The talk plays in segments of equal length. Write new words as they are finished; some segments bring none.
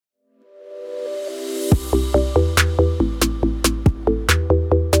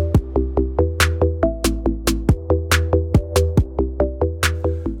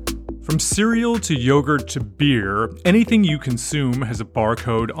cereal to yogurt to beer, anything you consume has a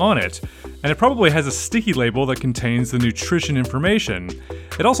barcode on it, and it probably has a sticky label that contains the nutrition information.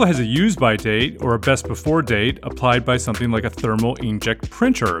 It also has a use-by date or a best-before date applied by something like a thermal inkjet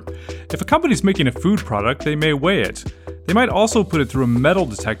printer. If a company's making a food product, they may weigh it. They might also put it through a metal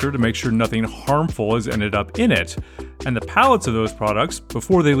detector to make sure nothing harmful has ended up in it. And the pallets of those products,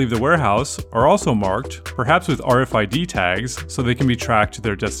 before they leave the warehouse, are also marked, perhaps with RFID tags, so they can be tracked to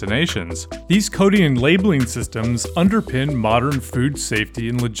their destinations. These coding and labeling systems underpin modern food safety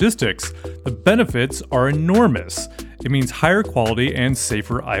and logistics. The benefits are enormous. It means higher quality and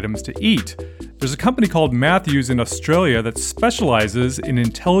safer items to eat. There's a company called Matthews in Australia that specializes in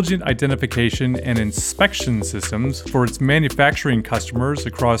intelligent identification and inspection systems for its manufacturing customers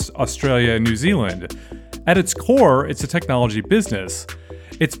across Australia and New Zealand. At its core, it's a technology business.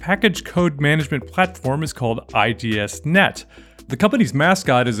 Its package code management platform is called IDSnet. The company's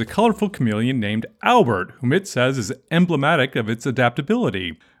mascot is a colorful chameleon named Albert, whom it says is emblematic of its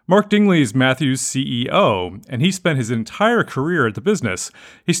adaptability. Mark Dingley is Matthews' CEO, and he spent his entire career at the business.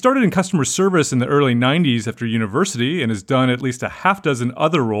 He started in customer service in the early 90s after university and has done at least a half dozen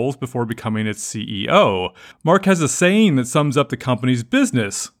other roles before becoming its CEO. Mark has a saying that sums up the company's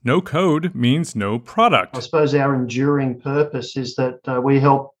business: no code means no product. I suppose our enduring purpose is that we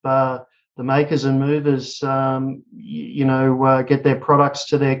help the makers and movers, get their products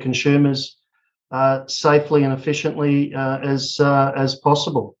to their consumers safely and efficiently as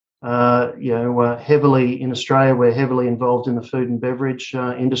possible. Heavily in Australia, we're heavily involved in the food and beverage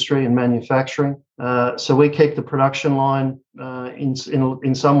industry and manufacturing. So we keep the production line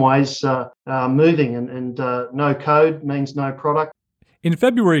in some ways moving, and no code means no product. In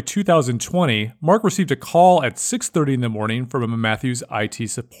February 2020, Mark received a call at 6:30 in the morning from a Matthews IT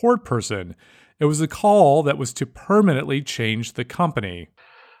support person. It was a call that was to permanently change the company.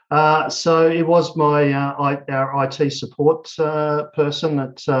 So it was our IT support person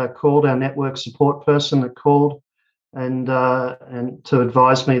that called, our network support person that called, and to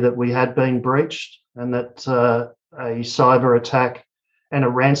advise me that we had been breached and that a cyber attack and a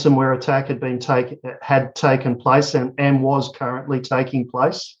ransomware attack had taken place and was currently taking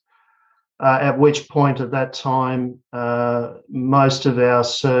place. At which point, at that time, most of our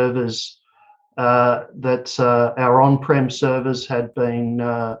servers. Our on-prem servers had been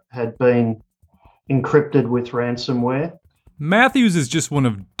encrypted with ransomware. Matthews is just one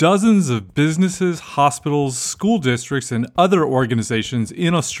of dozens of businesses, hospitals, school districts, and other organizations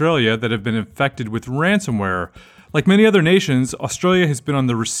in Australia that have been infected with ransomware. Like many other nations, Australia has been on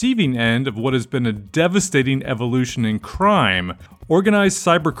the receiving end of what has been a devastating evolution in crime. Organized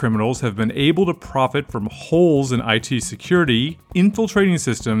cybercriminals have been able to profit from holes in IT security, infiltrating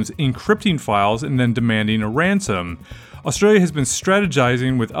systems, encrypting files, and then demanding a ransom. Australia has been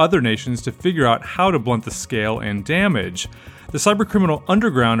strategizing with other nations to figure out how to blunt the scale and damage. The cybercriminal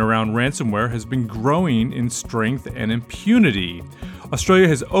underground around ransomware has been growing in strength and impunity. Australia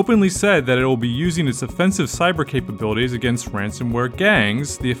has openly said that it will be using its offensive cyber capabilities against ransomware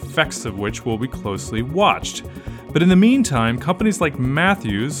gangs, the effects of which will be closely watched. But in the meantime, companies like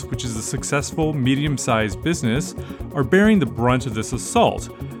Matthews, which is a successful medium-sized business, are bearing the brunt of this assault.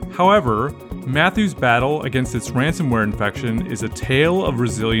 However, Matthews' battle against its ransomware infection is a tale of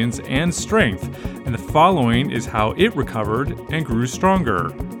resilience and strength, and the following is how it recovered and grew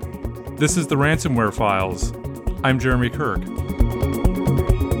stronger. This is the Ransomware Files. I'm Jeremy Kirk.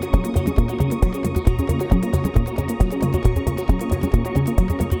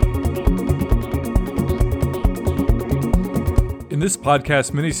 In this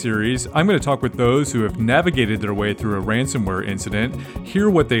podcast miniseries, I'm going to talk with those who have navigated their way through a ransomware incident, hear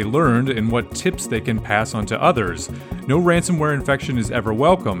what they learned, and what tips they can pass on to others. No ransomware infection is ever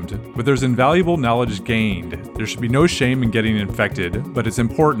welcomed, but there's invaluable knowledge gained. There should be no shame in getting infected, but it's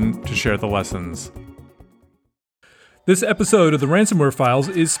important to share the lessons. This episode of the Ransomware Files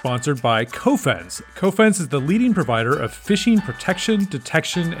is sponsored by Cofense. Cofense is the leading provider of phishing protection,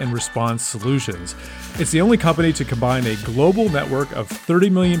 detection, and response solutions. It's the only company to combine a global network of 30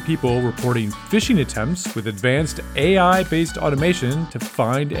 million people reporting phishing attempts with advanced AI-based automation to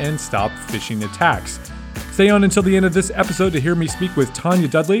find and stop phishing attacks. Stay on until the end of this episode to hear me speak with Tanya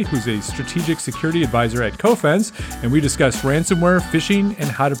Dudley, who's a strategic security advisor at Cofense, and we discuss ransomware, phishing, and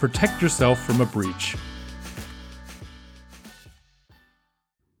how to protect yourself from a breach.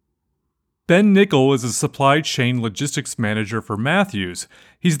 Ben Nickel is a supply chain logistics manager for Matthews.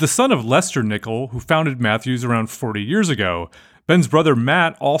 He's the son of Lester Nickel, who founded Matthews around 40 years ago. Ben's brother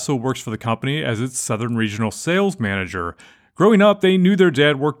Matt also works for the company as its Southern Regional Sales Manager. Growing up, they knew their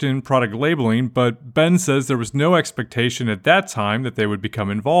dad worked in product labeling, but Ben says there was no expectation at that time that they would become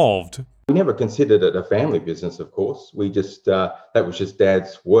involved. We never considered it a family business, of course. We just, that was just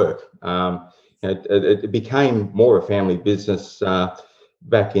Dad's work. It became more a family business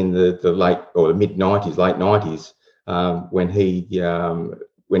back in the late or the mid 90s, late 90s, when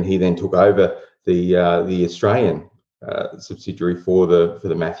he then took over the Australian subsidiary for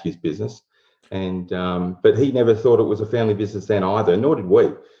the Matthews business. And but he never thought it was a family business then either, nor did we.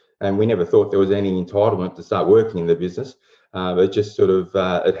 And we never thought there was any entitlement to start working in the business. It just sort of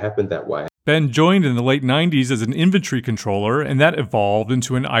it happened that way. Ben joined in the late 90s as an inventory controller, and that evolved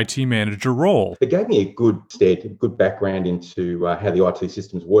into an IT manager role. It gave me a good background into how the IT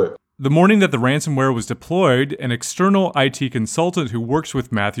systems work. The morning that the ransomware was deployed, an external IT consultant who works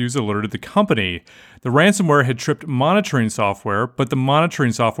with Matthews alerted the company. The ransomware had tripped monitoring software, but the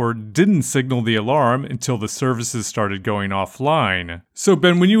monitoring software didn't signal the alarm until the services started going offline. So,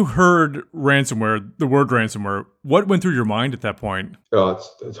 Ben, when you heard ransomware, the word ransomware, what went through your mind at that point? Oh,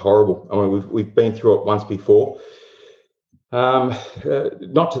 it's horrible. I mean, we've been through it once before.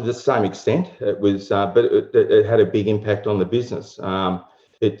 Not to the same extent. It was, but it had a big impact on the business.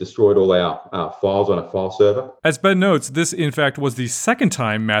 It destroyed all our files on a file server. As Ben notes, this in fact was the second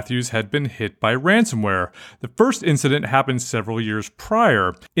time Matthews had been hit by ransomware. The first incident happened several years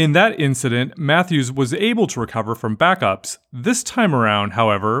prior. In that incident, Matthews was able to recover from backups. This time around,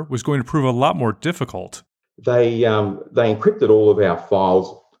 however, was going to prove a lot more difficult. They encrypted all of our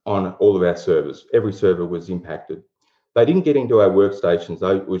files on all of our servers. Every server was impacted. They didn't get into our workstations,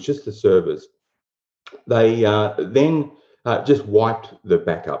 though. It was just the servers. They then just wiped the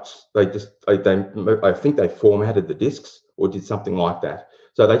backups. I think they formatted the disks or did something like that.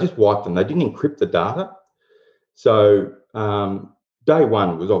 So they just wiped them. They didn't encrypt the data. So day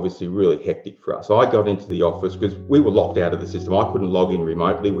one was obviously really hectic for us. I got into the office because we were locked out of the system. I couldn't log in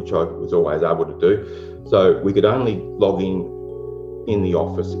remotely, which I was always able to do. So we could only log in the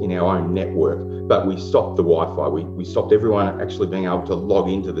office in our own network, but we stopped the Wi-Fi. We stopped everyone actually being able to log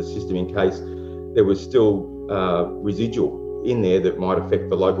into the system in case there was still residual in there that might affect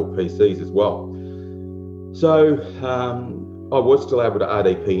the local PCs as well. So I was still able to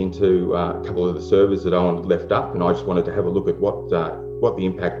RDP into a couple of the servers that Owen had left up, and I just wanted to have a look at what the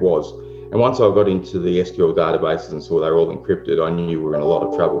impact was. And once I got into the SQL databases and saw they were all encrypted, I knew we were in a lot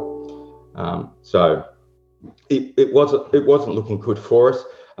of trouble. So it wasn't looking good for us.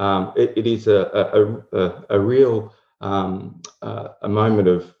 It is a real a moment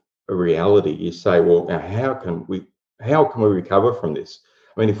of a reality. You say, well, now how can we recover from this?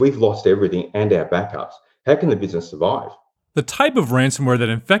 I mean, if we've lost everything and our backups, how can the business survive? The type of ransomware that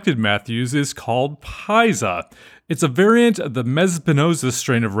infected Matthews is called Pisa. It's a variant of the Mespinoza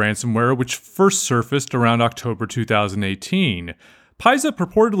strain of ransomware, which first surfaced around October 2018. Pisa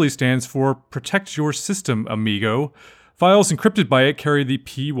purportedly stands for Protect Your System, Amigo. Files encrypted by it carry the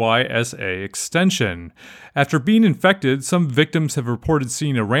PYSA extension. After being infected, some victims have reported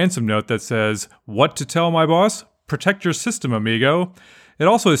seeing a ransom note that says, "What to tell my boss? Protect your system, amigo." It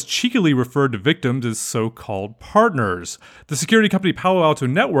also has cheekily referred to victims as so-called partners. The security company Palo Alto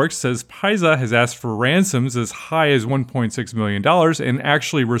Networks says Pisa has asked for ransoms as high as $1.6 million and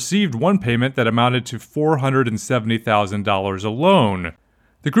actually received one payment that amounted to $470,000 alone.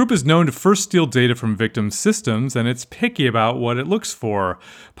 The group is known to first steal data from victims' systems, and it's picky about what it looks for.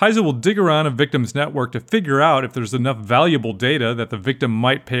 Pisa will dig around a victim's network to figure out if there's enough valuable data that the victim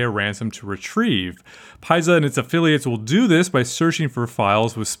might pay a ransom to retrieve. Pisa and its affiliates will do this by searching for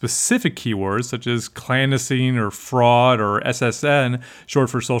files with specific keywords such as clandestine or fraud or SSN,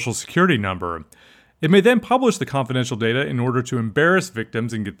 short for social security number. It may then publish the confidential data in order to embarrass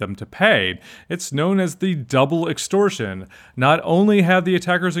victims and get them to pay. It's known as the double extortion. Not only have the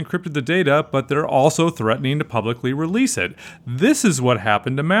attackers encrypted the data, but they're also threatening to publicly release it. This is what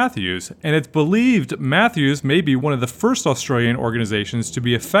happened to Matthews, and it's believed Matthews may be one of the first Australian organizations to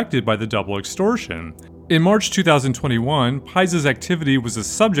be affected by the double extortion. In March 2021, Pisa's activity was the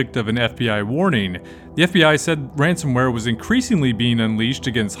subject of an FBI warning. The FBI said ransomware was increasingly being unleashed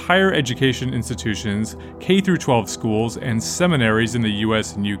against higher education institutions, K-12 schools, and seminaries in the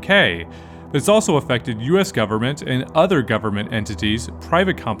US and UK. But it's also affected US government and other government entities,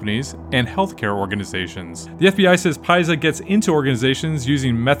 private companies, and healthcare organizations. The FBI says Pisa gets into organizations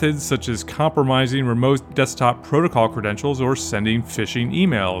using methods such as compromising remote desktop protocol credentials or sending phishing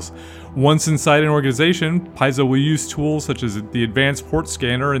emails. Once inside an organization, Pisa will use tools such as the Advanced Port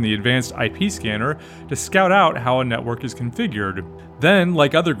Scanner and the Advanced IP Scanner to scout out how a network is configured. Then,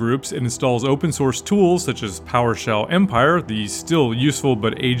 like other groups, it installs open source tools such as PowerShell Empire, the still useful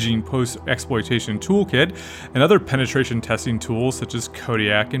but aging post-exploitation toolkit, and other penetration testing tools such as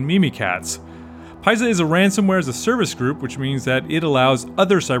Kodiak and Mimikatz. Pisa is a ransomware as a service group, which means that it allows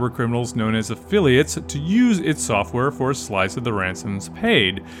other cybercriminals known as affiliates to use its software for a slice of the ransoms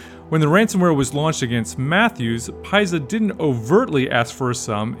paid. When the ransomware was launched against Matthews, Pisa didn't overtly ask for a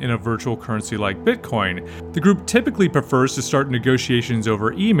sum in a virtual currency like Bitcoin. The group typically prefers to start negotiations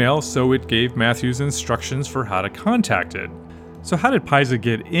over email, so it gave Matthews instructions for how to contact it. So how did Pisa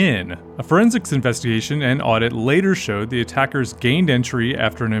get in? A forensics investigation and audit later showed the attackers gained entry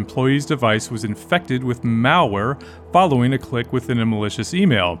after an employee's device was infected with malware following a click within a malicious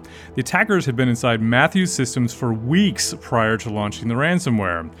email. The attackers had been inside Matthews' systems for weeks prior to launching the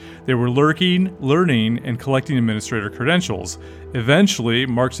ransomware. They were lurking, learning, and collecting administrator credentials. Eventually,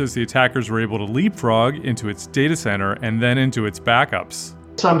 Mark says the attackers were able to leapfrog into its data center and then into its backups.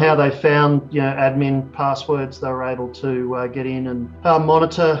 Somehow they found, admin passwords. They were able to get in and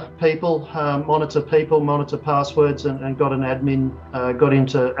monitor people, monitor passwords, and got an admin, got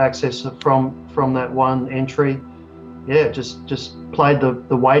into access from that one entry. Yeah, just played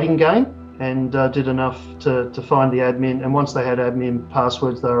the waiting game and did enough to find the admin. And once they had admin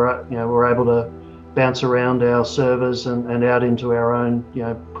passwords, they were able to bounce around our servers and out into our own,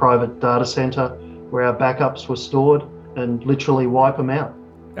 private data center where our backups were stored and literally wipe them out.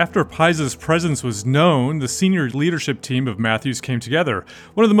 After Pisa's presence was known, the senior leadership team of Matthews came together.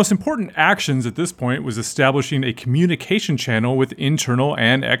 One of the most important actions at this point was establishing a communication channel with internal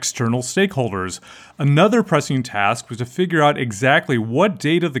and external stakeholders. Another pressing task was to figure out exactly what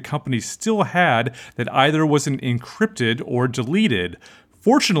data the company still had that either wasn't encrypted or deleted.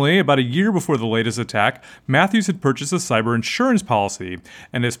 Fortunately, about a year before the latest attack, Matthews had purchased a cyber insurance policy,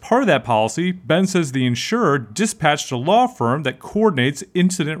 and as part of that policy, Ben says the insurer dispatched a law firm that coordinates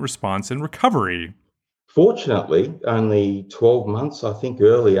incident response and recovery. Fortunately, only 12 months, I think,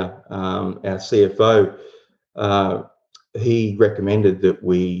 earlier, our CFO, he recommended that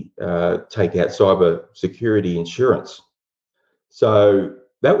we take out cyber security insurance. So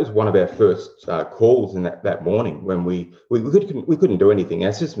that was one of our first calls in that morning when we couldn't do anything.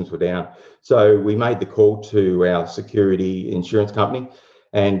 Our systems were down. So we made the call to our security insurance company,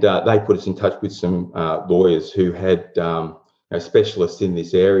 and they put us in touch with some lawyers who had specialists in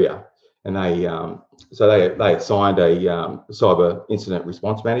this area. And they assigned a cyber incident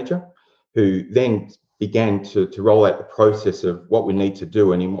response manager, who then began to roll out the process of what we need to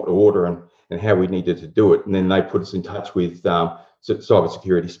do and in what order and how we needed to do it. And then they put us in touch with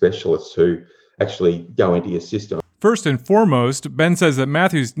cybersecurity specialists who actually go into your system. First and foremost, Ben says that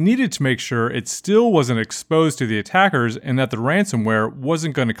Matthews needed to make sure it still wasn't exposed to the attackers and that the ransomware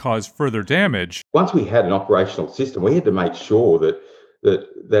wasn't going to cause further damage. Once we had an operational system, we had to make sure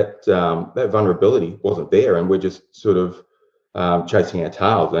that vulnerability wasn't there, and we're just sort of chasing our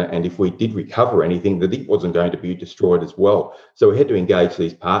tails. And if we did recover anything, that it wasn't going to be destroyed as well. So we had to engage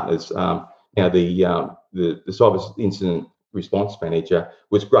these partners. The cyber incident response manager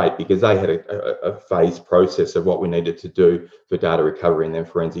was great because they had a phased process of what we needed to do for data recovery and then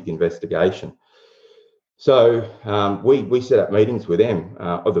forensic investigation. So we set up meetings with them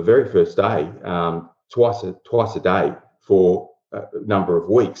on the very first day, twice a day for a number of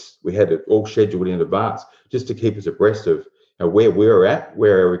weeks. We had it all scheduled in advance just to keep us abreast of where we were at,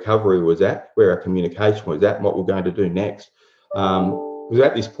 where our recovery was at, where our communication was at, and what we're going to do next. Because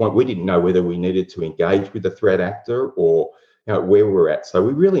at this point, we didn't know whether we needed to engage with the threat actor or where we were at. So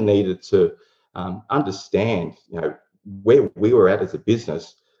we really needed to understand where we were at as a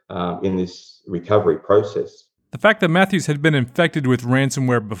business in this recovery process. The fact that Matthews had been infected with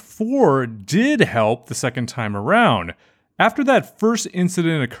ransomware before did help the second time around. After that first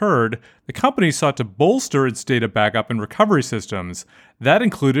incident occurred, the company sought to bolster its data backup and recovery systems. That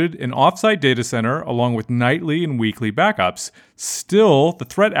included an offsite data center along with nightly and weekly backups. Still, the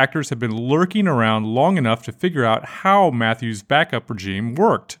threat actors had been lurking around long enough to figure out how Matthews' backup regime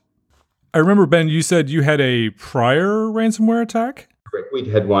worked. I remember, Ben, you said you had a prior ransomware attack? Correct. We'd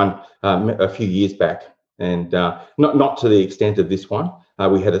had one a few years back, and not to the extent of this one.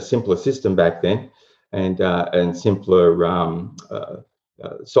 We had a simpler system back then, and simpler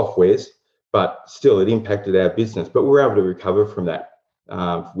softwares, but still it impacted our business. But we were able to recover from that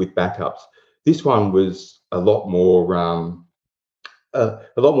with backups. This one was a lot more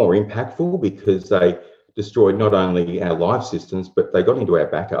impactful because they destroyed not only our live systems, but they got into our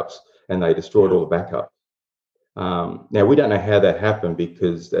backups and they destroyed all the backups. Now we don't know how that happened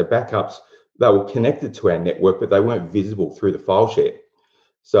because our backups, they were connected to our network, but they weren't visible through the file share.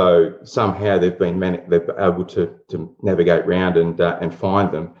 So somehow they've been able to navigate around and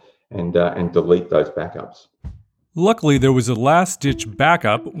find them and delete those backups. Luckily, there was a last-ditch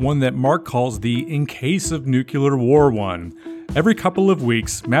backup, one that Mark calls the in case of nuclear war one. Every couple of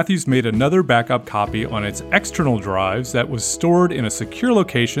weeks, Matthews made another backup copy on its external drives that was stored in a secure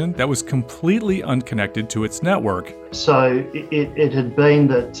location that was completely unconnected to its network. So it had been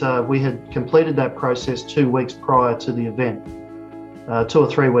that we had completed that process 2 weeks prior to the event, 2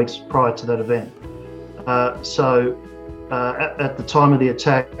 or 3 weeks prior to that event. At the time of the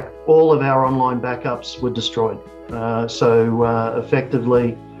attack, all of our online backups were destroyed.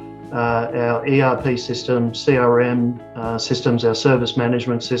 Effectively, our ERP system, CRM systems, our service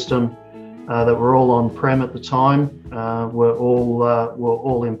management system that were all on-prem at the time were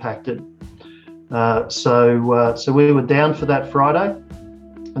all impacted. So we were down for that Friday,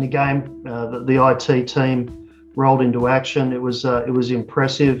 and again the IT team rolled into action. It was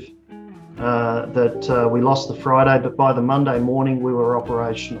impressive that we lost the Friday, but by the Monday morning we were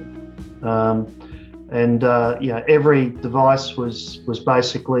operational. Every device was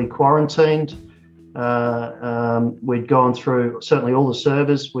basically quarantined. We'd gone through certainly all the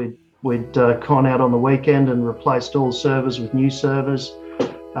servers. We'd gone out on the weekend and replaced all the servers with new servers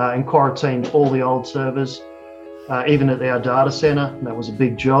and quarantined all the old servers, even at our data center. That was a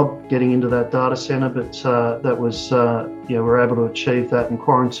big job getting into that data center, but that was we were able to achieve that and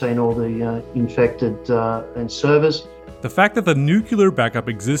quarantine all the infected and servers. The fact that the nuclear backup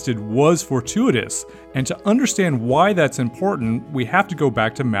existed was fortuitous, and to understand why that's important, we have to go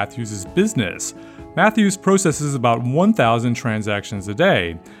back to Matthews' business. Matthews processes about 1,000 transactions a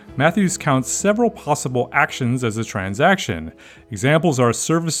day. Matthews counts several possible actions as a transaction. Examples are a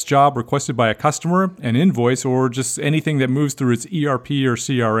service job requested by a customer, an invoice, or just anything that moves through its ERP or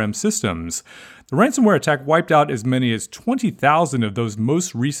CRM systems. The ransomware attack wiped out as many as 20,000 of those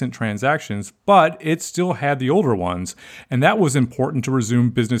most recent transactions, but it still had the older ones, and that was important to resume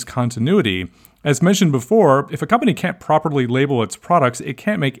business continuity. As mentioned before, if a company can't properly label its products, it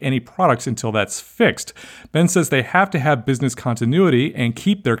can't make any products until that's fixed. Ben says they have to have business continuity and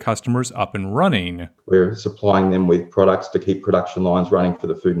keep their customers up and running. We're supplying them with products to keep production lines running for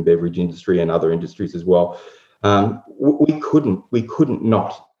the food and beverage industry and other industries as well. We couldn't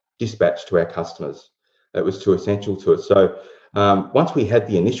not dispatch to our customers. It was too essential to us. So once we had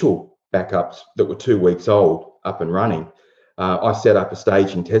the initial backups that were 2 weeks old up and running, I set up a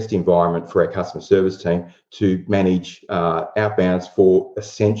staging test environment for our customer service team to manage outbounds for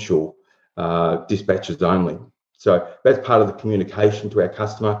essential dispatches only. So that's part of the communication to our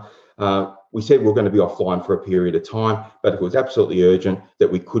customer. We said we're going to be offline for a period of time, but it was absolutely urgent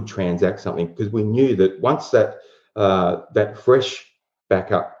that we could transact something, because we knew that once that fresh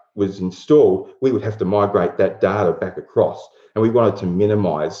backup was installed, we would have to migrate that data back across, and we wanted to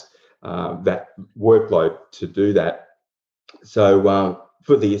minimize that workload to do that. So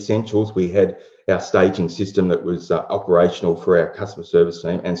for the essentials, we had our staging system that was operational for our customer service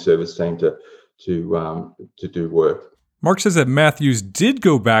team and service team to do work. Mark says that Matthews did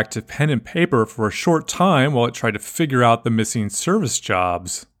go back to pen and paper for a short time while it tried to figure out the missing service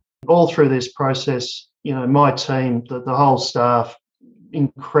jobs. All through this process, my team, the whole staff,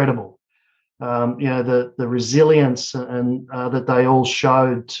 incredible. The resilience and that they all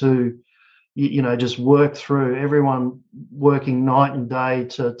showed to, just work through, everyone working night and day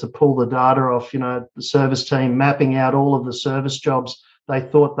to pull the data off, the service team mapping out all of the service jobs they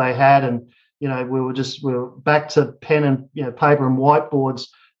thought they had. And, we were back to pen and paper and whiteboards,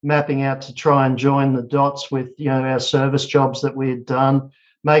 mapping out to try and join the dots with, our service jobs that we had done,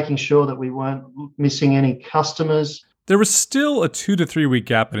 making sure that we weren't missing any customers. There was still a 2 to 3 week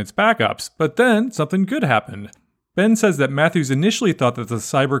gap in its backups, but then something good happened. Ben says that Matthews initially thought that the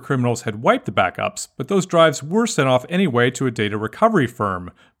cyber criminals had wiped the backups, but those drives were sent off anyway to a data recovery firm.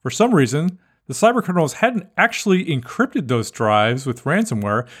 For some reason, the cyber criminals hadn't actually encrypted those drives with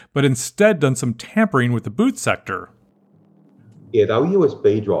ransomware, but instead done some tampering with the boot sector. Yeah, they were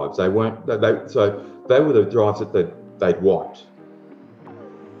USB drives. They weren't. So they were the drives that they'd wiped.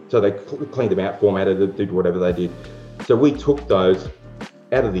 So they cleaned them out, formatted them, did whatever they did. So we took those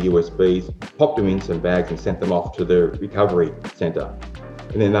out of the USBs, popped them in some bags and sent them off to the recovery centre.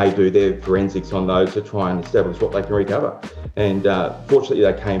 And then they do their forensics on those to try and establish what they can recover. And fortunately,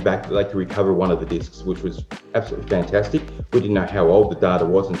 they came back that they could recover one of the discs, which was absolutely fantastic. We didn't know how old the data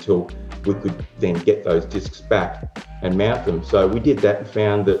was until we could then get those discs back and mount them. So we did that and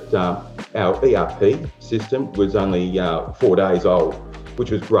found that our ERP system was only 4 days old,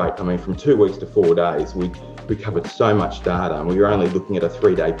 which was great. I mean, from 2 weeks to 4 days, we recovered so much data, and we were only looking at a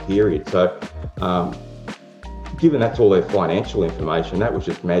 3-day period. So given that's all their financial information, that was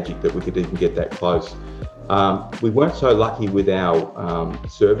just magic that we could even get that close. We weren't so lucky with our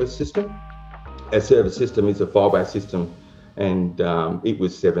service system. Our service system is a file-based system, and it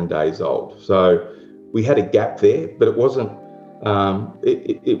was 7 days old. So we had a gap there, but it wasn't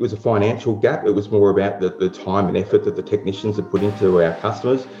It was a financial gap. It was more about the time and effort that the technicians had put into our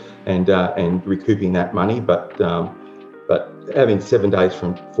customers and recouping that money. But having 7 days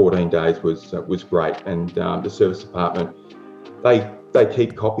from 14 days was great. And the service department, they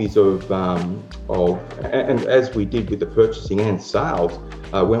keep copies of and as we did with the purchasing and sales,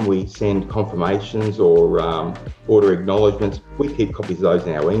 when we send confirmations or order acknowledgements, we keep copies of those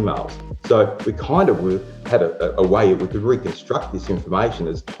in our emails. So we kind of had a way we could reconstruct this information,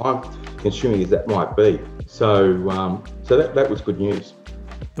 as time consuming as that might be. So that was good news.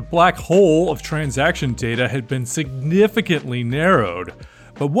 The black hole of transaction data had been significantly narrowed,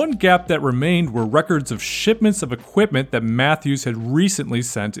 but one gap that remained were records of shipments of equipment that Matthews had recently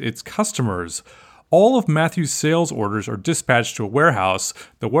sent its customers. All of Matthews' sales orders are dispatched to a warehouse.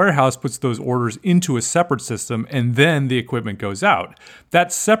 The warehouse puts those orders into a separate system, and then the equipment goes out.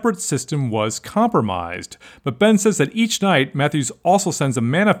 That separate system was compromised. But Ben says that each night, Matthews also sends a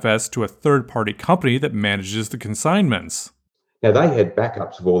manifest to a third-party company that manages the consignments. Now, they had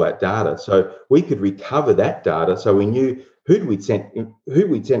backups of all that data, so we could recover that data, so we knew who we'd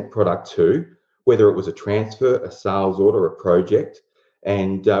sent product to, whether it was a transfer, a sales order, a project,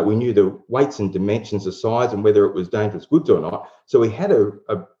 and we knew the weights and dimensions, the size, and whether it was dangerous goods or not. So we had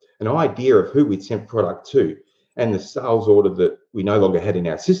an idea of who we'd sent product to, and the sales order that we no longer had in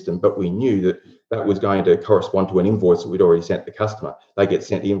our system, but we knew that was going to correspond to an invoice that we'd already sent the customer. They get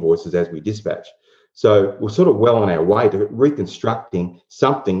sent invoices as we dispatch. So we're sort of well on our way to reconstructing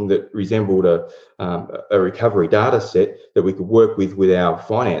something that resembled a recovery data set that we could work with our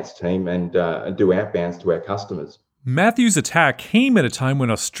finance team and do outbounds to our customers. Matthews' attack came at a time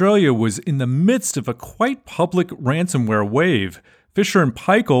when Australia was in the midst of a quite public ransomware wave. Fisher &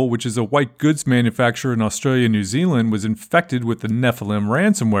 Paykel, which is a white goods manufacturer in Australia and New Zealand, was infected with the Nephilim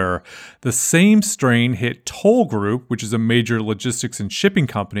ransomware. The same strain hit Toll Group, which is a major logistics and shipping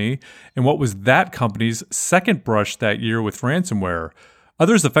company, and what was that company's second brush that year with ransomware.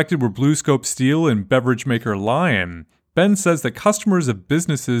 Others affected were BlueScope Steel and beverage maker Lion. Ben says that customers of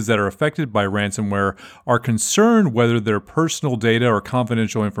businesses that are affected by ransomware are concerned whether their personal data or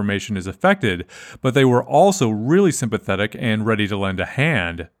confidential information is affected, but they were also really sympathetic and ready to lend a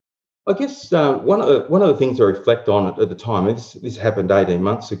hand. I guess one of the things I reflect on at the time, and this happened 18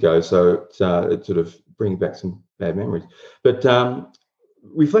 months ago, so it sort of brings back some bad memories. But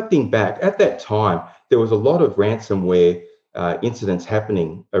reflecting back, at that time, there was a lot of ransomware incidents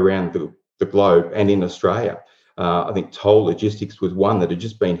happening around the globe and in Australia. I think Toll Logistics was one that had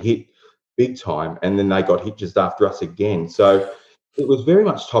just been hit big time, and then they got hit just after us again. So it was very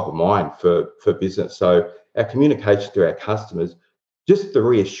much top of mind for business. So our communication to our customers, just the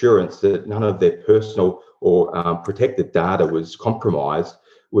reassurance that none of their personal or protected data was compromised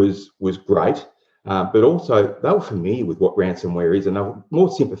was great. But also they were familiar with what ransomware is, and they were more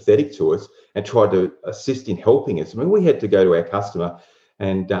sympathetic to us and tried to assist in helping us. I mean, we had to go to our customer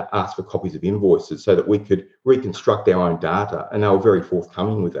and ask for copies of invoices so that we could reconstruct our own data, and they were very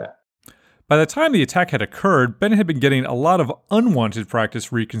forthcoming with that. By the time the attack had occurred, Ben had been getting a lot of unwanted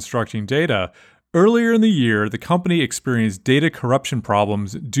practice reconstructing data. Earlier in the year, the company experienced data corruption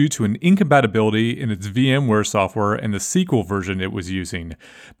problems due to an incompatibility in its VMware software and the SQL version it was using.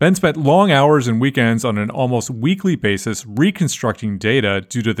 Ben spent long hours and weekends on an almost weekly basis reconstructing data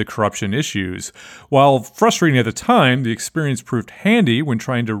due to the corruption issues. While frustrating at the time, the experience proved handy when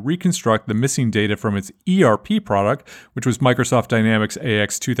trying to reconstruct the missing data from its ERP product, which was Microsoft Dynamics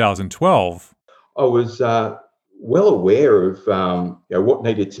AX 2012. I was well aware of what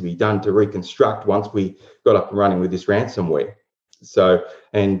needed to be done to reconstruct once we got up and running with this ransomware. So,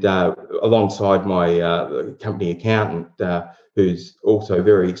 and alongside my company accountant, who's also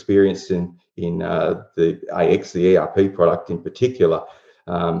very experienced in the AX, the ERP product in particular,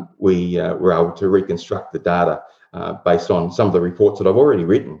 we were able to reconstruct the data based on some of the reports that I've already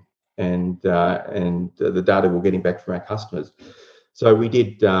written and the data we're getting back from our customers. So we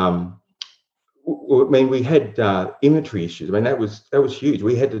did. We had inventory issues. I mean, that was huge.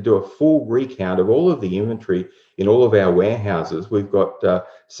 We had to do a full recount of all of the inventory in all of our warehouses. We've got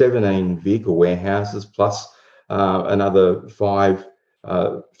 17 vehicle warehouses plus another 5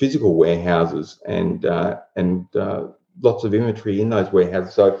 physical warehouses and lots of inventory in those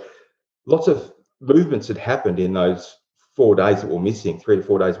warehouses. So lots of movements had happened in those 4 days that were missing, 3 to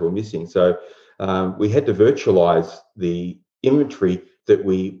 4 days were missing. So we had to virtualize the inventory that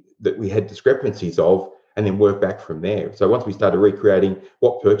we had discrepancies of, and then work back from there. So once we started recreating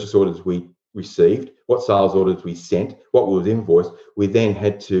what purchase orders we received, what sales orders we sent, what was invoiced, we then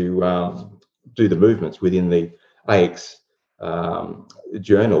had to do the movements within the AX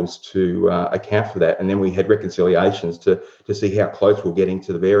journals to account for that. And then we had reconciliations to see how close we're getting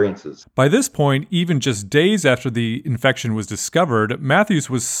to the variances. By this point, even just days after the infection was discovered, Matthews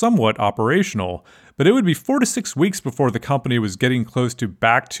was somewhat operational. But it would be 4 to 6 weeks before the company was getting close to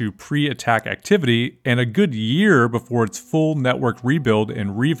back to pre-attack activity, and a good year before its full network rebuild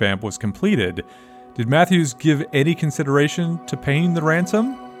and revamp was completed. Did Matthews give any consideration to paying the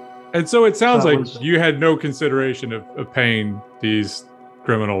ransom? And so it sounds like you had no consideration of paying these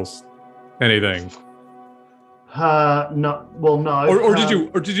criminals anything. No. Well, no. Or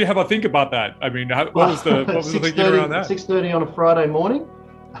did you have a think about that? I mean, what was the thinking around that? 6:30 on a Friday morning.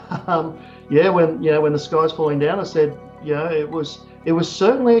 When the sky's falling down, I said, it was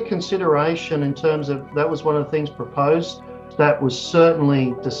certainly a consideration in terms of, that was one of the things proposed. That was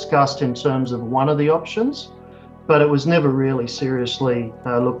certainly discussed in terms of one of the options, but it was never really seriously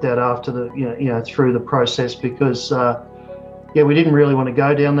looked at after through the process, because we didn't really want to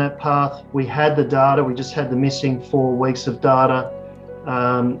go down that path. We had the data, we just had the missing 4 weeks of data,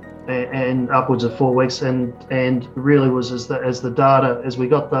 and upwards of 4 weeks, and really was as we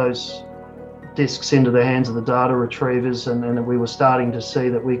got those discs into the hands of the data retrievers, and we were starting to see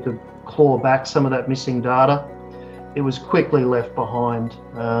that we could claw back some of that missing data, it was quickly left behind.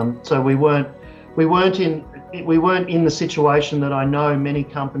 So we weren't in the situation that I know many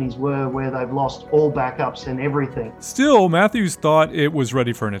companies were, where they've lost all backups and everything. Still, Matthews thought it was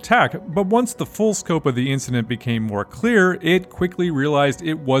ready for an attack, but once the full scope of the incident became more clear, it quickly realized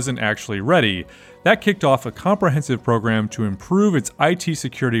it wasn't actually ready. That kicked off a comprehensive program to improve its IT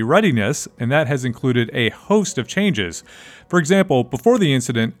security readiness, and that has included a host of changes. For example, before the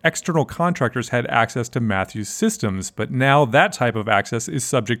incident, external contractors had access to Matthews systems, but now that type of access is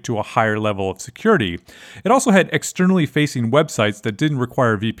subject to a higher level of security. It also had externally facing websites that didn't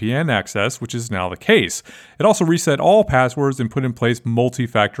require VPN access, which is now the case. It also reset all passwords and put in place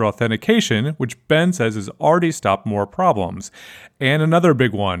multi-factor authentication, which Ben says has already stopped more problems. And another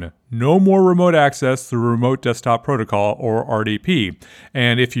big one, no more remote access through Remote Desktop Protocol, or RDP.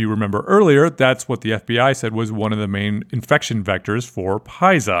 And if you remember earlier, that's what the FBI said was one of the main infection vectors for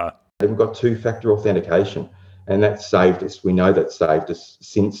PISA. We've got 2-factor authentication, and that saved us. We know that saved us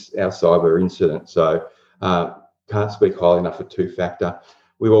since our cyber incident. So can't speak highly enough of 2-factor.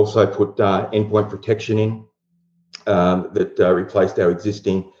 We've also put endpoint protection in that replaced our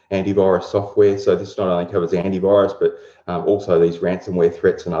existing antivirus software. So this not only covers antivirus, but also these ransomware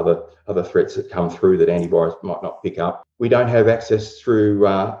threats and other threats that come through that antivirus might not pick up. We don't have access through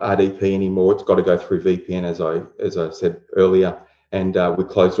RDP anymore. It's got to go through VPN, as I said earlier. And we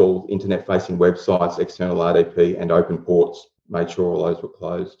closed all internet-facing websites, external RDP, and open ports. Made sure all those were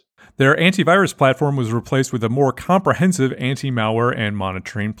closed. Their antivirus platform was replaced with a more comprehensive anti-malware and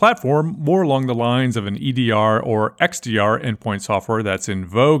monitoring platform, more along the lines of an EDR or XDR endpoint software that's in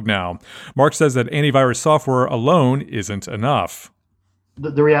vogue now. Mark says that antivirus software alone isn't enough.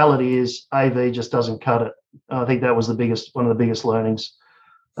 The reality is AV just doesn't cut it. I think that was one of the biggest learnings.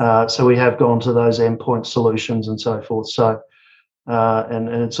 So we have gone to those endpoint solutions and so forth. So and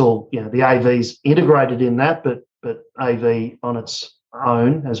it's all, the AV's integrated in that, but AV on its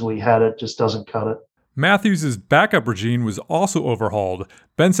own, as we had it, just doesn't cut it. Matthews' backup regime was also overhauled.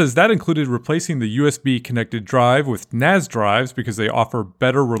 Ben says that included replacing the USB-connected drive with NAS drives because they offer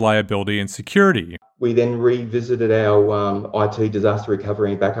better reliability and security. We then revisited our IT disaster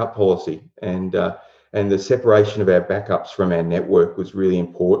recovery and backup policy, and the separation of our backups from our network was really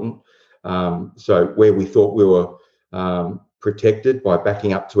important. So where we thought we were protected by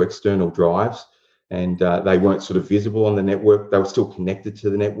backing up to external drives, and they weren't sort of visible on the network, they were still connected to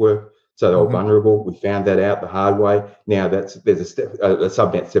the network. So they were vulnerable. We found that out the hard way. Now there's a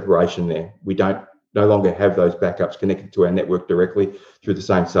subnet separation there. We no longer have those backups connected to our network directly through the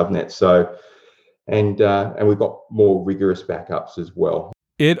same subnet. So, and we've got more rigorous backups as well.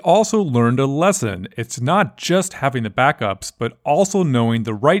 It also learned a lesson. It's not just having the backups, but also knowing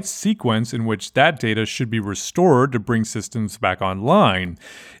the right sequence in which that data should be restored to bring systems back online.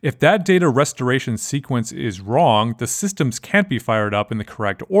 If that data restoration sequence is wrong, the systems can't be fired up in the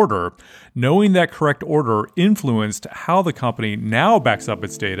correct order. Knowing that correct order influenced how the company now backs up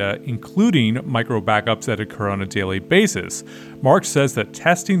its data, including micro backups that occur on a daily basis. Mark says that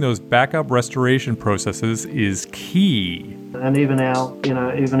testing those backup restoration processes is key. And even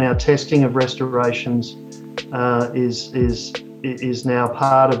our testing of restorations is now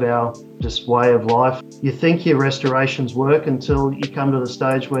part of our just way of life. You think your restorations work until you come to the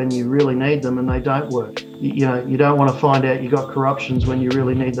stage when you really need them and they don't work. You don't want to find out you got corruptions when you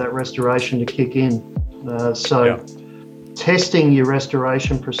really need that restoration to kick in. testing your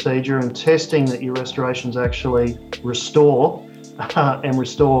restoration procedure and testing that your restorations actually restore and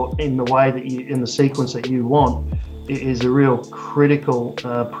restore in the way that in the sequence that you want is a real critical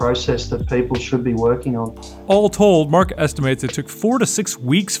process that people should be working on. All told, Mark estimates it took 4 to 6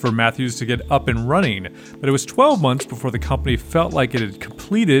 weeks for Matthews to get up and running, but it was 12 months before the company felt like it had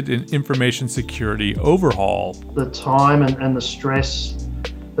completed an information security overhaul. The time and the stress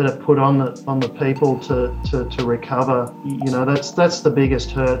that it put on the people to recover, that's the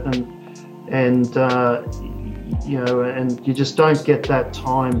biggest hurt, and you just don't get that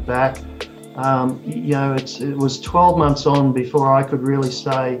time back. It was 12 months on before I could really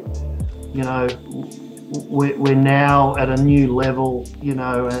say, we're now at a new level,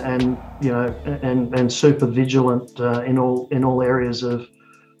 and super vigilant in all areas of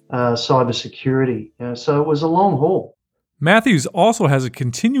cybersecurity. So it was a long haul. Matthews also has a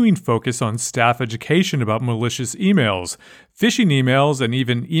continuing focus on staff education about malicious emails. Phishing emails and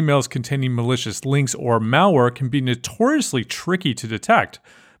even emails containing malicious links or malware can be notoriously tricky to detect.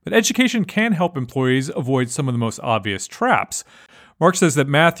 But education can help employees avoid some of the most obvious traps. Mark says that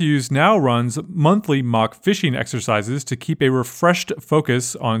Matthews now runs monthly mock phishing exercises to keep a refreshed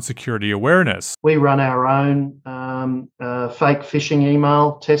focus on security awareness. We run our own fake phishing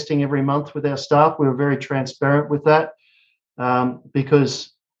email testing every month with our staff. We were very transparent with that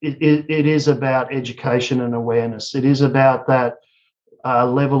because it is about education and awareness. It is about that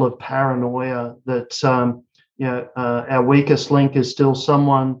level of paranoia that our weakest link is still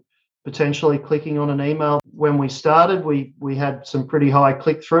someone potentially clicking on an email. When we started, we had some pretty high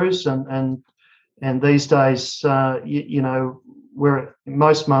click-throughs, and these days, we're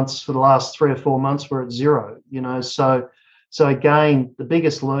most months for the last 3 or 4 months we're at zero. So again, the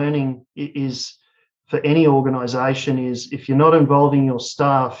biggest learning is for any organisation is if you're not involving your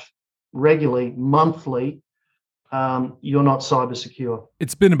staff regularly, monthly, you're not cyber secure.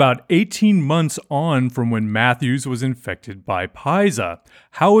 It's been about 18 months on from when Matthews was infected by Pisa.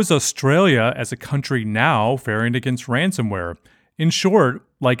 How is Australia as a country now faring against ransomware? In short,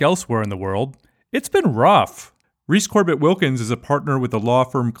 like elsewhere in the world, it's been rough. Rhys Corbett Wilkins is a partner with the law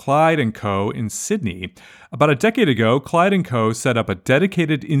firm Clyde & Co. in Sydney. About a decade ago, Clyde & Co. set up a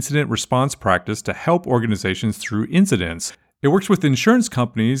dedicated incident response practice to help organizations through incidents. It works with insurance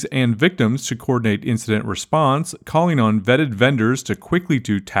companies and victims to coordinate incident response, calling on vetted vendors to quickly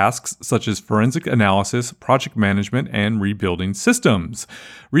do tasks such as forensic analysis, project management, and rebuilding systems.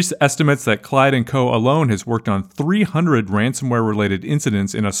 Rhys estimates that Clyde & Co. alone has worked on 300 ransomware-related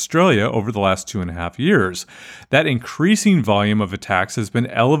incidents in Australia over the last 2.5 years. That increasing volume of attacks has been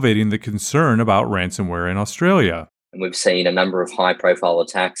elevating the concern about ransomware in Australia. And we've seen a number of high-profile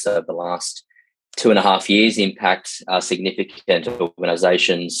attacks over the last 2.5 years impact significant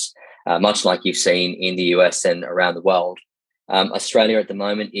organizations, much like you've seen in the US and around the world. Australia at the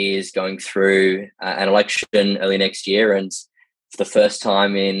moment is going through an election early next year, and for the first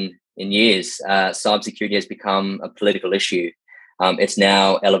time in years, cybersecurity has become a political issue. It's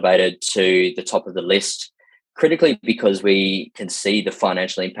now elevated to the top of the list, critically because we can see the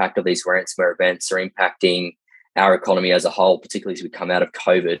financial impact of these ransomware events are impacting our economy as a whole, particularly as we come out of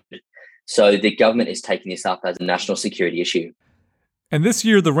COVID. So the government is taking this up as a national security issue. And this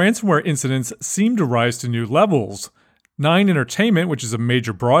year, the ransomware incidents seem to rise to new levels. Nine Entertainment, which is a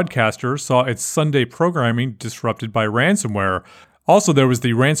major broadcaster, saw its Sunday programming disrupted by ransomware. Also, there was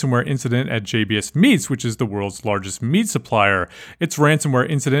the ransomware incident at JBS Meats, which is the world's largest meat supplier. Its ransomware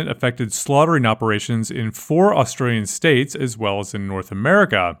incident affected slaughtering operations in 4 Australian states as well as in North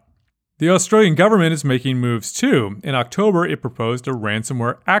America. The Australian government is making moves too. In October, it proposed a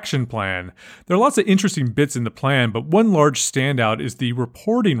ransomware action plan. There are lots of interesting bits in the plan, but one large standout is the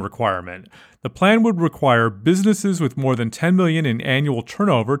reporting requirement. The plan would require businesses with more than $10 million in annual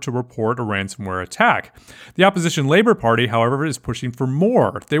turnover to report a ransomware attack. The opposition Labour Party, however, is pushing for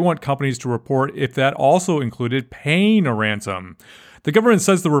more. They want companies to report if that also included paying a ransom. The government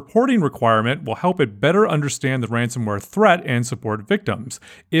says the reporting requirement will help it better understand the ransomware threat and support victims.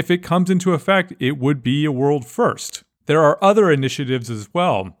 If it comes into effect, it would be a world first. There are other initiatives as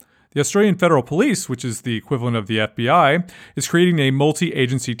well. The Australian Federal Police, which is the equivalent of the FBI, is creating a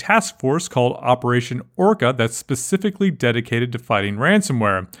multi-agency task force called Operation Orca that's specifically dedicated to fighting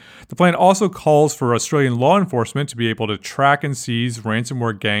ransomware. The plan also calls for Australian law enforcement to be able to track and seize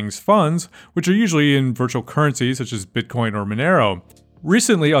ransomware gangs' funds, which are usually in virtual currencies such as Bitcoin or Monero.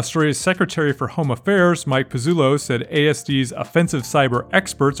 Recently, Australia's Secretary for Home Affairs, Mike Pizzullo, said ASD's offensive cyber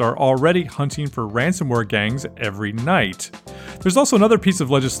experts are already hunting for ransomware gangs every night. There's also another piece of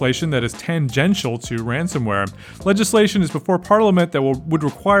legislation that is tangential to ransomware. Legislation is before Parliament that would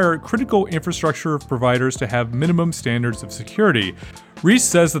require critical infrastructure providers to have minimum standards of security. Rees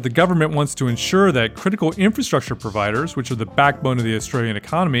says that the government wants to ensure that critical infrastructure providers, which are the backbone of the Australian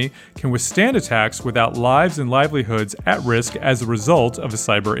economy, can withstand attacks without lives and livelihoods at risk as a result of a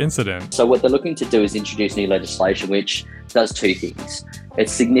cyber incident. So what they're looking to do is introduce new legislation which does two things. It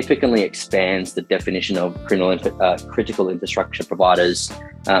significantly expands the definition of critical infrastructure providers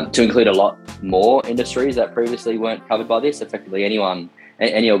to include a lot more industries that previously weren't covered by this. Effectively,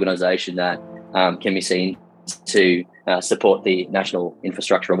 any organisation that can be seen to support the national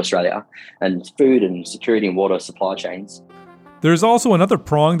infrastructure of Australia and food and security and water supply chains. There's also another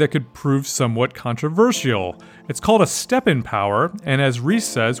prong that could prove somewhat controversial. It's called a step-in power, and as Rees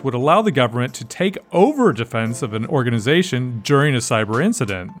says, would allow the government to take over defense of an organization during a cyber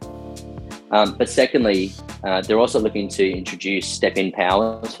incident. But secondly, they're also looking to introduce step-in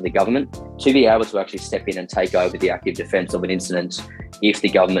powers for the government to be able to actually step in and take over the active defence of an incident if the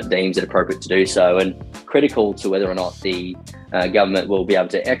government deems it appropriate to do so. And critical to whether or not the government will be able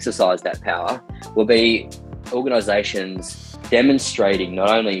to exercise that power will be organisations demonstrating not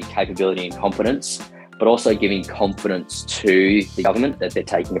only capability and competence, but also giving confidence to the government that they're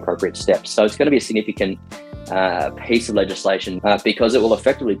taking appropriate steps. So it's going to be a significant piece of legislation because it will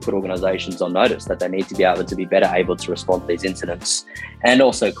effectively put organisations on notice that they need to be able to be better able to respond to these incidents and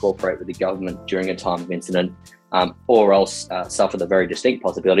also cooperate with the government during a time of incident, or else suffer the very distinct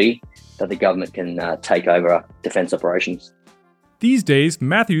possibility that the government can take over defence operations. These days,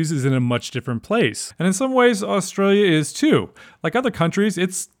 Matthews is in a much different place, and in some ways, Australia is too. Like other countries,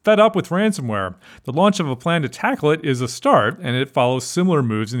 it's fed up with ransomware. The launch of a plan to tackle it is a start, and it follows similar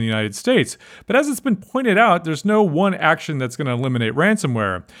moves in the United States. But as it's been pointed out, there's no one action that's going to eliminate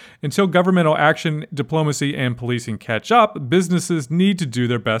ransomware. Until governmental action, diplomacy, and policing catch up, businesses need to do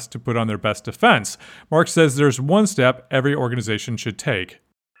their best to put on their best defense. Mark says there's one step every organization should take.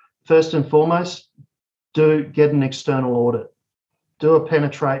 First and foremost, get an external audit. Do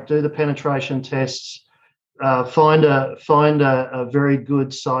the penetration tests. Find a very good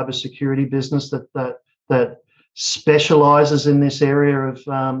cybersecurity business that specializes in this area of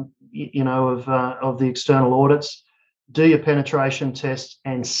the external audits. Do your penetration tests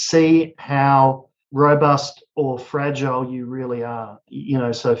and see how robust or fragile you really are.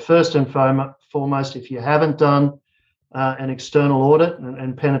 So first and foremost, if you haven't done an external audit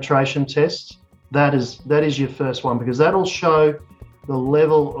and penetration tests, that is your first one, because that'll show the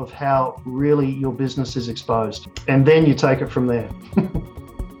level of how really your business is exposed. And then you take it from there.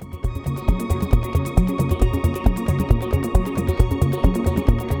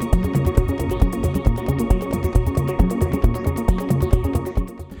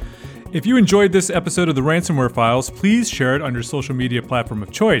 If you enjoyed this episode of the Ransomware Files, please share it on your social media platform of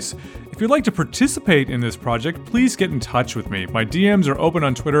choice. If you'd like to participate in this project, please get in touch with me. My DMs are open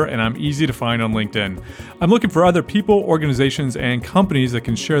on Twitter and I'm easy to find on LinkedIn. I'm looking for other people, organizations, and companies that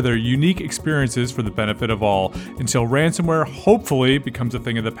can share their unique experiences for the benefit of all, until ransomware hopefully becomes a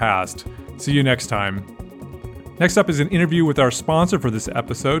thing of the past. See you next time. Next up is an interview with our sponsor for this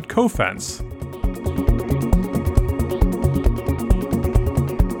episode, Cofense.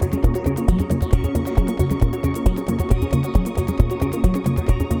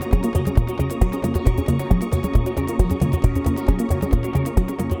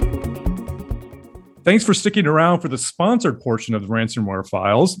 Thanks for sticking around for the sponsored portion of the Ransomware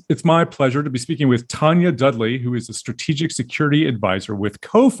Files. It's my pleasure to be speaking with Tanya Dudley, who is a strategic security advisor with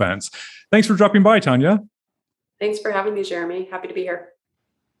Cofense. Thanks for dropping by, Tanya. Thanks for having me, Jeremy. Happy to be here.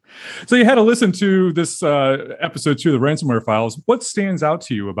 So you had to listen to this episode 2 of the Ransomware Files. What stands out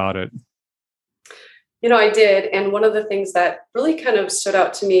to you about it? I did. And one of the things that really kind of stood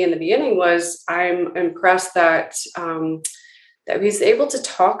out to me in the beginning was I'm impressed that he's able to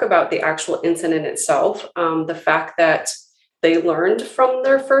talk about the actual incident itself, the fact that they learned from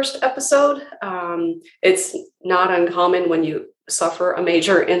their first episode. It's not uncommon when you suffer a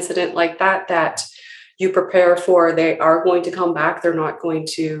major incident like that you prepare for, they are going to come back. They're not going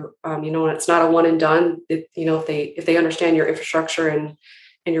to, it's not a one and done. If they understand your infrastructure and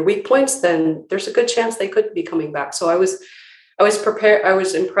your weak points, then there's a good chance they could be coming back. So I was prepared. I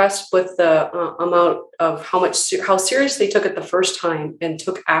was impressed with the amount of how seriously they took it the first time and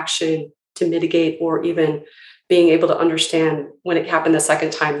took action to mitigate, or even being able to understand when it happened the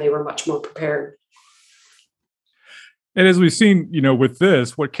second time, they were much more prepared. And as we've seen, with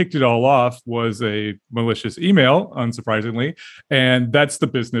this, what kicked it all off was a malicious email, unsurprisingly. And that's the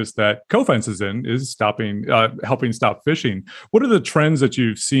business that Cofense is in, is helping stop phishing. What are the trends that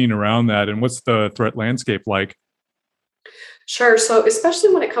you've seen around that? And what's the threat landscape like? Sure. So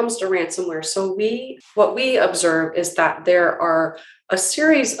especially when it comes to ransomware, what we observe is that there are a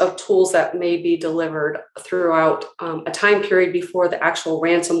series of tools that may be delivered throughout a time period before the actual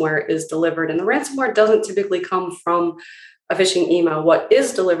ransomware is delivered. And the ransomware doesn't typically come from a phishing email. What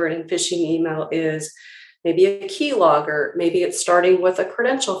is delivered in phishing email is maybe a keylogger. Maybe it's starting with a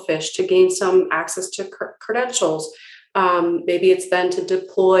credential phish to gain some access to credentials. Maybe it's then to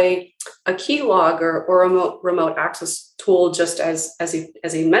deploy a keylogger or a remote access tool, just as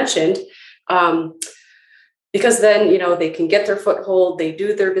he mentioned, because then they can get their foothold, they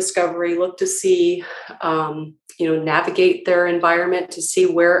do their discovery, look to see, navigate their environment to see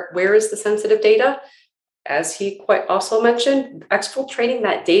where is the sensitive data. As he quite also mentioned, exfiltrating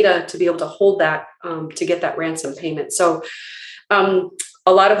that data to be able to hold that to get that ransom payment. So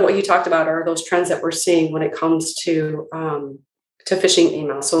a lot of what you talked about are those trends that we're seeing when it comes to phishing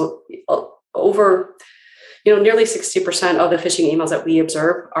emails. So over, nearly 60% of the phishing emails that we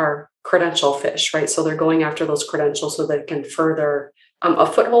observe are credential phish, right? So they're going after those credentials so they can further a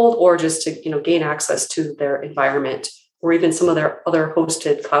foothold or just to gain access to their environment or even some of their other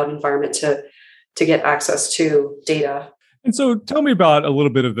hosted cloud environment to get access to data. And so tell me about a little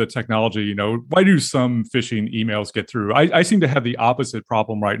bit of the technology. Why do some phishing emails get through? I seem to have the opposite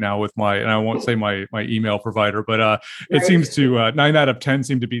problem right now with and I won't say my email provider, but it seems to 9 out of 10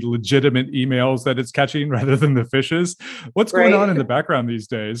 seem to be legitimate emails that it's catching rather than the phishes. What's going on in the background these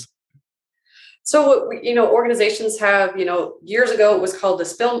days? So, organizations have, years ago, it was called a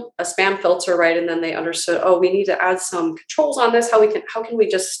spam filter, right? And then they understood, we need to add some controls on this. How can we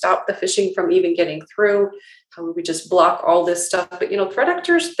just stop the phishing from even getting through? How would we just block all this stuff? But, threat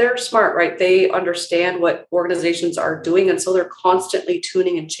actors, they're smart, right? They understand what organizations are doing. And so they're constantly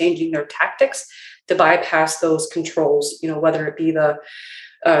tuning and changing their tactics to bypass those controls, whether it be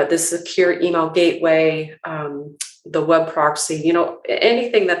the secure email gateway, the web proxy,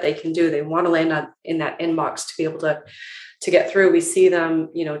 anything that they can do, they want to land in that inbox to be able to get through. We see them,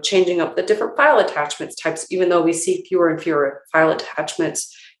 changing up the different file attachments types, even though we see fewer and fewer file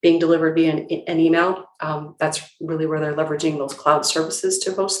attachments being delivered via an email. That's really where they're leveraging those cloud services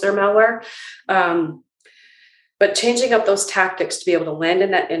to host their malware. But changing up those tactics to be able to land in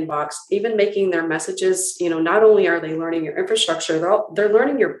that inbox, even making their messages, not only are they learning your infrastructure, they're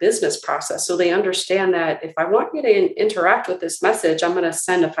learning your business process. So they understand that if I want you to interact with this message, I'm going to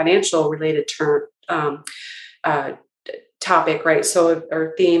send a financial related topic, right? So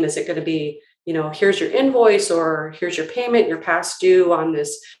our theme, is it going to be, here's your invoice, or here's your payment, your past due on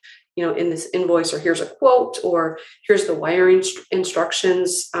this, in this invoice, or here's a quote, or here's the wiring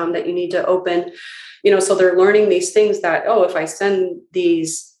instructions that you need to open. So they're learning these things that, if I send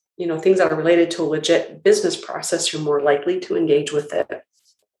these, things that are related to a legit business process, you're more likely to engage with it.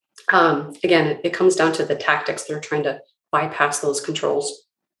 Again, it comes down to the tactics. They're trying to bypass those controls.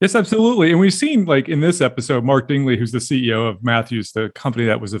 Yes, absolutely. And we've seen, like in this episode, Mark Dingley, who's the CEO of Matthews, the company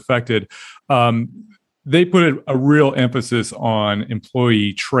that was affected, they put a real emphasis on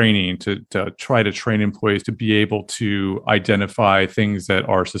employee training to try to train employees to be able to identify things that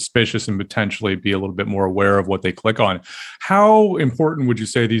are suspicious and potentially be a little bit more aware of what they click on. How important would you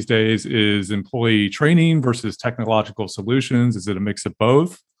say these days is employee training versus technological solutions? Is it a mix of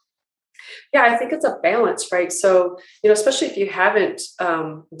both? Yeah, I think it's a balance, right? So, especially if you haven't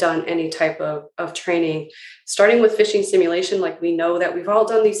done any type of training, starting with phishing simulation, like we know that we've all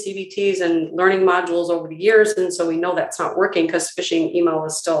done these CBTs and learning modules over the years. And so we know that's not working because phishing email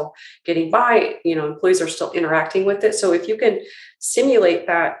is still getting by, employees are still interacting with it. So if you can simulate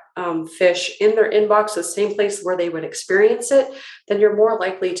that phish in their inbox, the same place where they would experience it, then you're more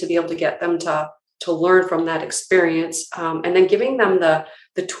likely to be able to get them to learn from that experience, and then giving them the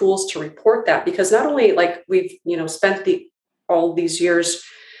tools to report that. Because not only like we've spent all these years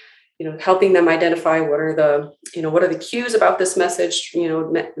helping them identify what are the cues about this message,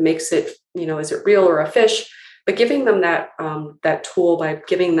 makes it, is it real or a phish, but giving them that tool by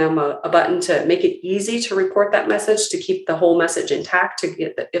giving them a button to make it easy to report that message, to keep the whole message intact, to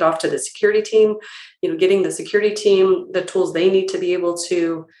get it off to the security team, getting the security team the tools they need to be able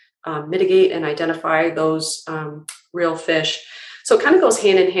to mitigate and identify those real phish. So it kind of goes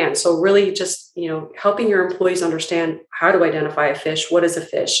hand in hand. So really just, helping your employees understand how to identify a phish, what is a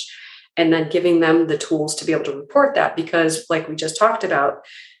phish, and then giving them the tools to be able to report that. Because like we just talked about,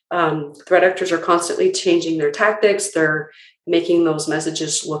 threat actors are constantly changing their tactics. They're making those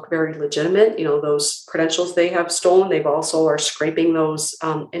messages look very legitimate. Those credentials they have stolen, they've also are scraping those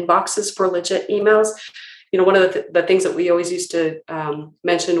inboxes for legit emails. One of the things that we always used to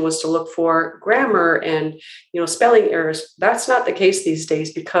mention was to look for grammar and, spelling errors. That's not the case these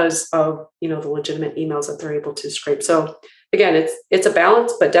days because of, the legitimate emails that they're able to scrape. So again, it's a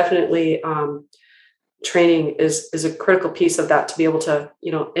balance, but definitely training is a critical piece of that to be able to,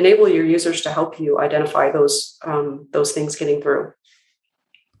 enable your users to help you identify those things getting through.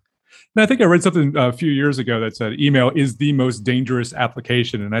 And I think I read something a few years ago that said email is the most dangerous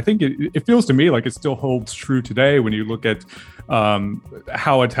application. And I think it feels to me like it still holds true today when you look at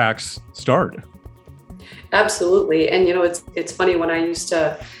how attacks start. Absolutely. And, it's funny, when I used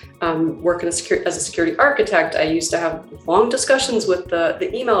to work as a security architect, I used to have long discussions with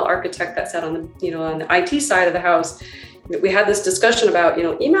the email architect that sat on the IT side of the house. We had this discussion about,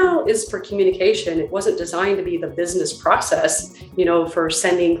 email is for communication. It wasn't designed to be the business process, for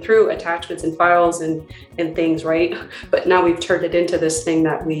sending through attachments and files and things, right? But now we've turned it into this thing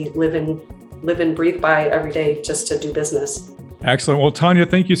that we live and breathe by every day just to do business. Excellent. Well, Tanya,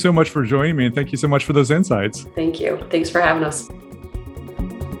 thank you so much for joining me, and thank you so much for those insights. Thank you. Thanks for having us.